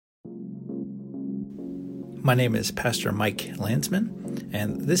My name is Pastor Mike Landsman,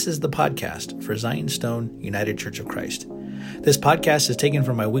 and this is the podcast for Zion Stone United Church of Christ. This podcast is taken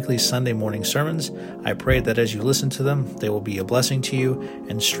from my weekly Sunday morning sermons. I pray that as you listen to them, they will be a blessing to you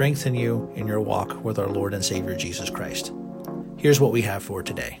and strengthen you in your walk with our Lord and Savior Jesus Christ. Here's what we have for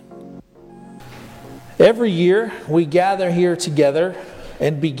today. Every year, we gather here together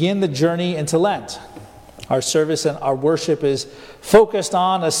and begin the journey into Lent. Our service and our worship is focused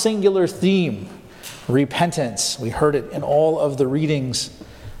on a singular theme, repentance. We heard it in all of the readings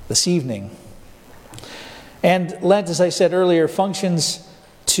this evening. And Lent, as I said earlier, functions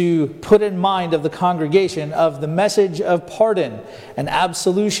to put in mind of the congregation of the message of pardon and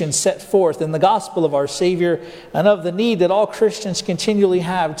absolution set forth in the gospel of our Savior, and of the need that all Christians continually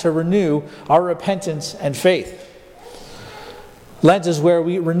have to renew our repentance and faith. Lent is where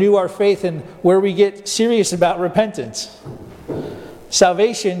we renew our faith and where we get serious about repentance.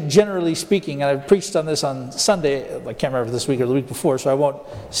 Salvation, generally speaking, and I've preached on this on Sunday, I can't remember this week or the week before, so I won't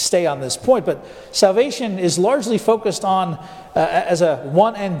stay on this point, but salvation is largely focused on as a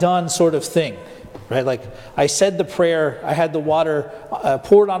one and done sort of thing, right? Like, I said the prayer, I had the water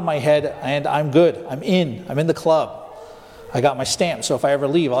poured on my head, and I'm good. I'm in the club. I got my stamp, so if I ever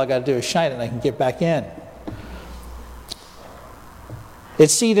leave, all I got to do is shine it and I can get back in.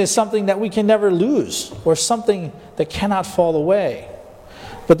 It's seen as something that we can never lose, or something that cannot fall away.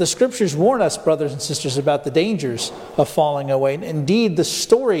 But the Scriptures warn us, brothers and sisters, about the dangers of falling away. And indeed, the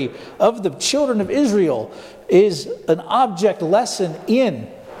story of the children of Israel is an object lesson in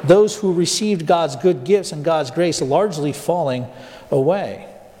those who received God's good gifts and God's grace largely falling away.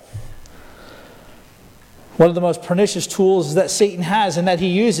 One of the most pernicious tools that Satan has and that he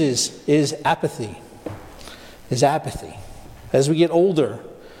uses is apathy. As we get older,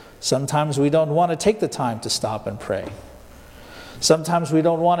 sometimes we don't want to take the time to stop and pray. Sometimes we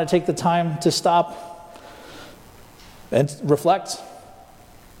don't want to take the time to stop and reflect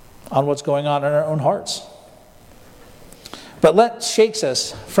on what's going on in our own hearts. But Lent shakes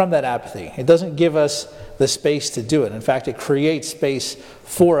us from that apathy. It doesn't give us the space to do it. In fact, it creates space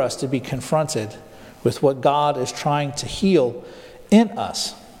for us to be confronted with what God is trying to heal in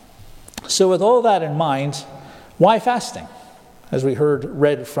us. So with all that in mind, why fasting? As we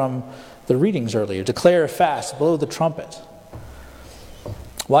read from the readings earlier, declare a fast, blow the trumpet.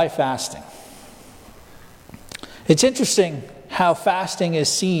 Why fasting? It's interesting how fasting is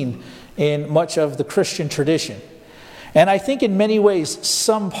seen in much of the Christian tradition. And I think in many ways,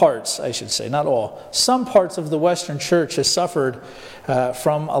 some parts, I should say, not all, some parts of the Western church has suffered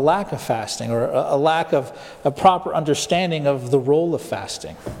from a lack of fasting, or a lack of a proper understanding of the role of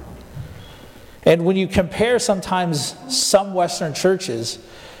fasting. And when you compare sometimes some Western churches,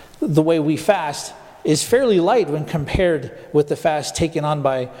 the way we fast is fairly light when compared with the fast taken on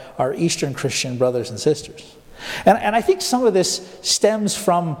by our Eastern Christian brothers and sisters. And I think some of this stems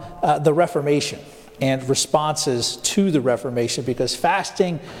from the Reformation and responses to the Reformation, because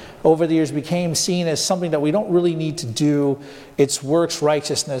fasting over the years became seen as something that we don't really need to do. It's works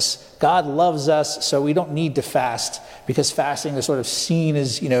righteousness. God loves us, so we don't need to fast, because fasting is sort of seen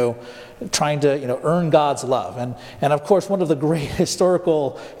as, trying to, earn God's love. And of course, one of the great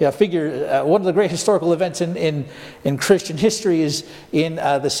historical one of the great historical events in Christian history is in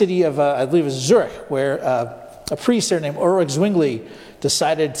the city of, I believe it was Zurich, where a priest there named Ulrich Zwingli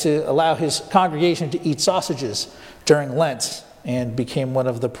decided to allow his congregation to eat sausages during Lent, and became one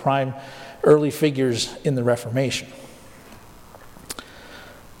of the prime early figures in the Reformation.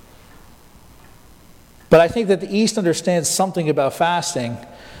 But I think that the East understands something about fasting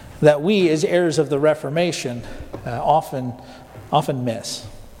that we, as heirs of the Reformation, often miss.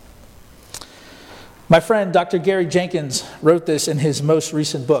 My friend, Dr. Gary Jenkins, wrote this in his most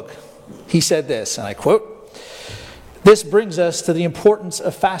recent book. He said this, and I quote, "This brings us to the importance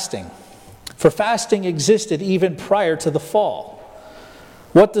of fasting. For fasting existed even prior to the fall.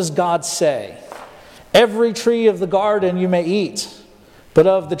 What does God say? Every tree of the garden you may eat, but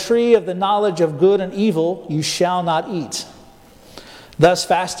of the tree of the knowledge of good and evil you shall not eat. Thus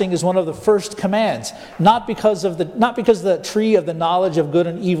fasting is one of the first commands, not because the tree of the knowledge of good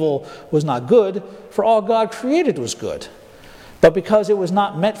and evil was not good, for all God created was good, but because it was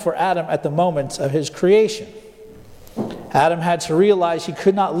not meant for Adam at the moment of his creation. Adam had to realize he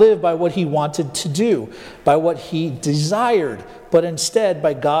could not live by what he wanted to do, by what he desired, but instead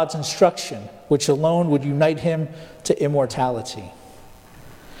by God's instruction, which alone would unite him to immortality.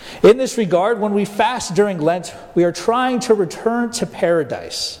 In this regard, when we fast during Lent, we are trying to return to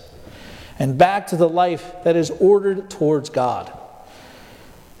paradise and back to the life that is ordered towards God.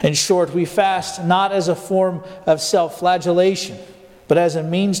 In short, we fast not as a form of self-flagellation, but as a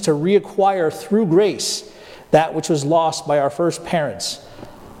means to reacquire through grace that which was lost by our first parents,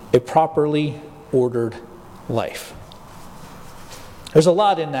 a properly ordered life. There's a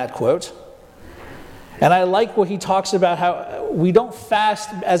lot in that quote. And I like what he talks about, how we don't fast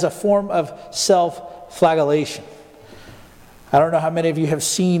as a form of self-flagellation. I don't know how many of you have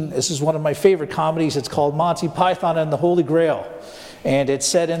seen, this is one of my favorite comedies, it's called Monty Python and the Holy Grail. And it's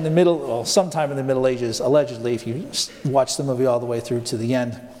set in the middle, well, sometime in the Middle Ages, allegedly, if you watch the movie all the way through to the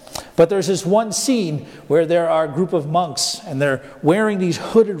end. But there's this one scene where there are a group of monks, and they're wearing these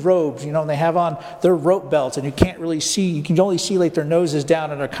hooded robes, and they have on their rope belts, and you can't really see, you can only see like their noses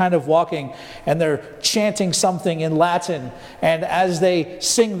down, and they're kind of walking, and they're chanting something in Latin. And as they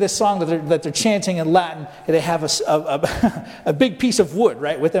sing this song that they're chanting in Latin, they have a big piece of wood,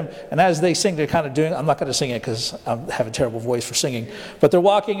 right, with them. And as they sing, they're kind of doing, I'm not going to sing it because I have a terrible voice for singing, but they're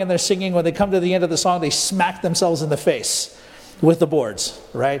walking and they're singing. When they come to the end of the song, they smack themselves in the face with the boards,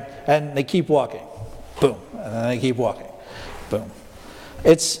 right? And they keep walking. Boom. And then they keep walking. Boom.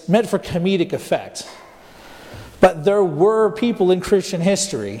 It's meant for comedic effect. But there were people in Christian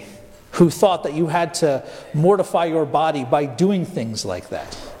history who thought that you had to mortify your body by doing things like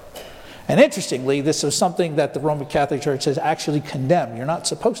that. And interestingly, this is something that the Roman Catholic Church has actually condemned. You're not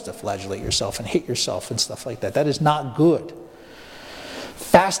supposed to flagellate yourself and hit yourself and stuff like that. That is not good.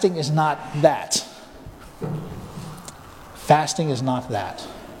 Fasting is not that. Fasting is not that.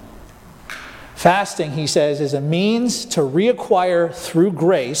 Fasting, he says, is a means to reacquire through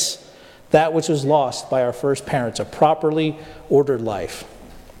grace that which was lost by our first parents, a properly ordered life.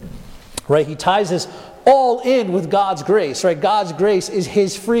 Right? He ties this all in with God's grace. Right? God's grace is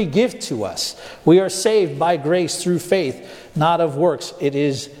his free gift to us. We are saved by grace through faith, not of works. It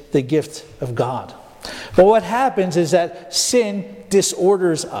is the gift of God. But what happens is that sin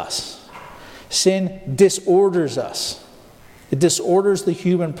disorders us. Sin disorders us. It disorders the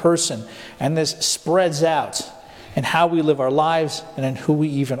human person, and this spreads out in how we live our lives and in who we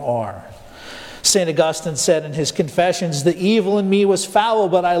even are. St. Augustine said in his Confessions, "The evil in me was foul,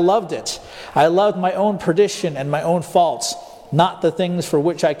 but I loved it. I loved my own perdition and my own faults, not the things for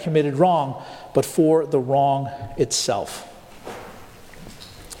which I committed wrong, but for the wrong itself."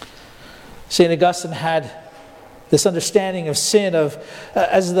 St. Augustine had this understanding of sin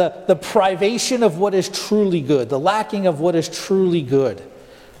as the privation of what is truly good, the lacking of what is truly good,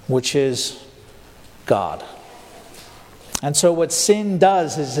 which is God. And so what sin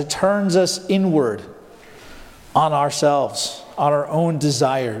does is it turns us inward on ourselves, on our own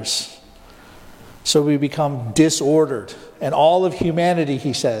desires. So we become disordered. And all of humanity,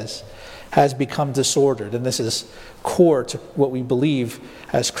 he says, has become disordered. And this is core to what we believe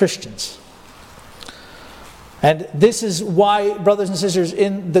as Christians. And this is why, brothers and sisters,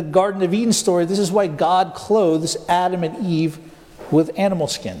 in the Garden of Eden story, this is why God clothes Adam and Eve with animal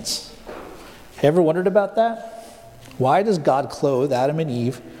skins. Have you ever wondered about that? Why does God clothe Adam and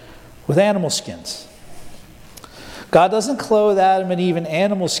Eve with animal skins? God doesn't clothe Adam and Eve in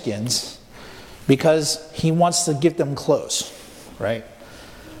animal skins because he wants to give them clothes, right?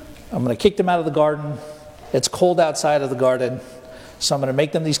 I'm going to kick them out of the garden. It's cold outside of the garden. So I'm going to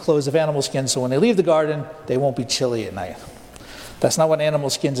make them these clothes of animal skins so when they leave the garden, they won't be chilly at night. That's not what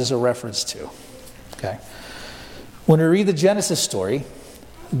animal skins is a reference to. Okay? When we read the Genesis story,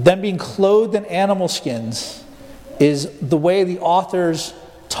 them being clothed in animal skins is the way the authors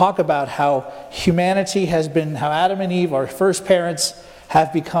talk about how humanity has been, how Adam and Eve, our first parents,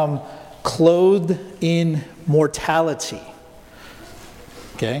 have become clothed in mortality.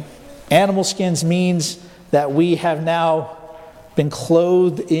 Okay? Animal skins means that we have now been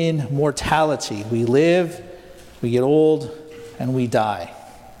clothed in mortality. We live, we get old, and we die.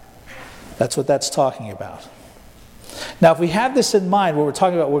 That's what that's talking about. Now, if we have this in mind, what we're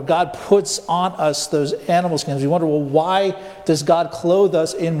talking about, where God puts on us those animal skins, we wonder, well, why does God clothe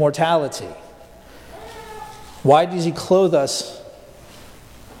us in mortality? Why does he clothe us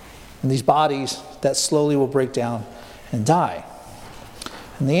in these bodies that slowly will break down and die?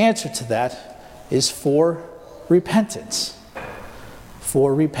 And the answer to that is for repentance.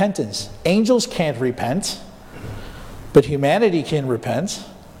 For repentance. Angels can't repent, but humanity can repent.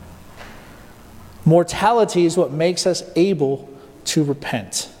 Mortality is what makes us able to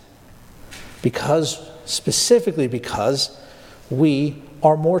repent. Specifically because we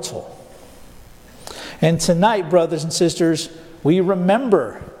are mortal. And tonight, brothers and sisters, we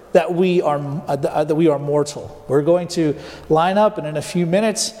remember that we are mortal. We're going to line up, and in a few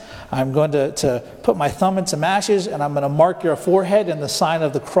minutes, I'm going to put my thumb in some ashes, and I'm going to mark your forehead in the sign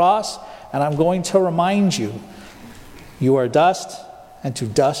of the cross, and I'm going to remind you, you are dust, and to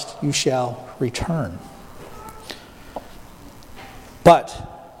dust you shall return. But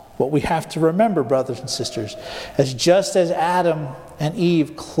what we have to remember, brothers and sisters, is just as Adam and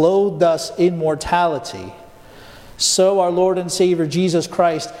Eve clothed us in mortality, so our Lord and Savior Jesus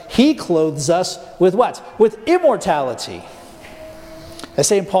Christ, He clothes us with what? With immortality. As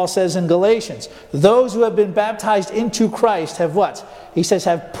St. Paul says in Galatians, those who have been baptized into Christ have what? He says,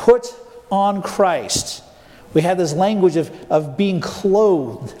 have put on Christ. We have this language of being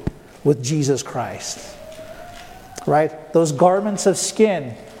clothed with Jesus Christ. Right? Those garments of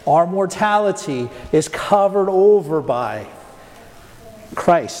skin, our mortality is covered over by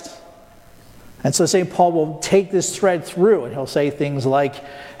Christ. And so St. Paul will take this thread through, and he'll say things like,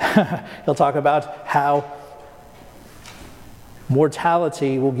 he'll talk about how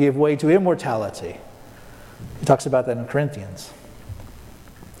mortality will give way to immortality. He talks about that in Corinthians.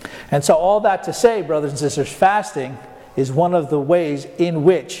 And so all that to say, brothers and sisters, fasting is one of the ways in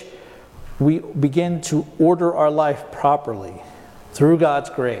which we begin to order our life properly through God's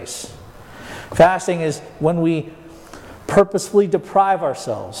grace. Fasting is when we purposefully deprive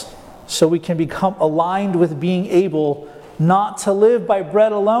ourselves so we can become aligned with being able not to live by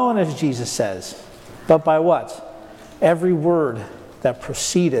bread alone, as Jesus says, but by what? Every word that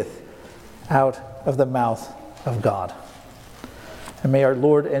proceedeth out of the mouth of God. And may our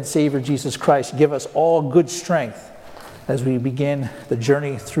Lord and Savior Jesus Christ give us all good strength as we begin the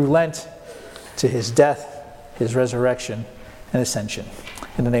journey through Lent to His death, His resurrection, and ascension.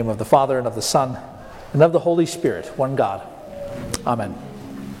 In the name of the Father, and of the Son, and of the Holy Spirit, one God. Amen.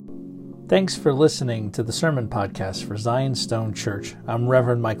 Thanks for listening to the Sermon Podcast for Zion Stone Church. I'm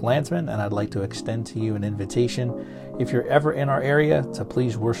Reverend Mike Landsman, and I'd like to extend to you an invitation, if you're ever in our area, to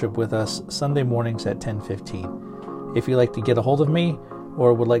please worship with us Sunday mornings at 10:15. If you'd like to get a hold of me,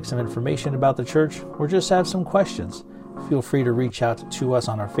 or would like some information about the church, or just have some questions, feel free to reach out to us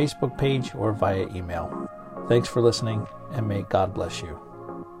on our Facebook page or via email. Thanks for listening, and may God bless you.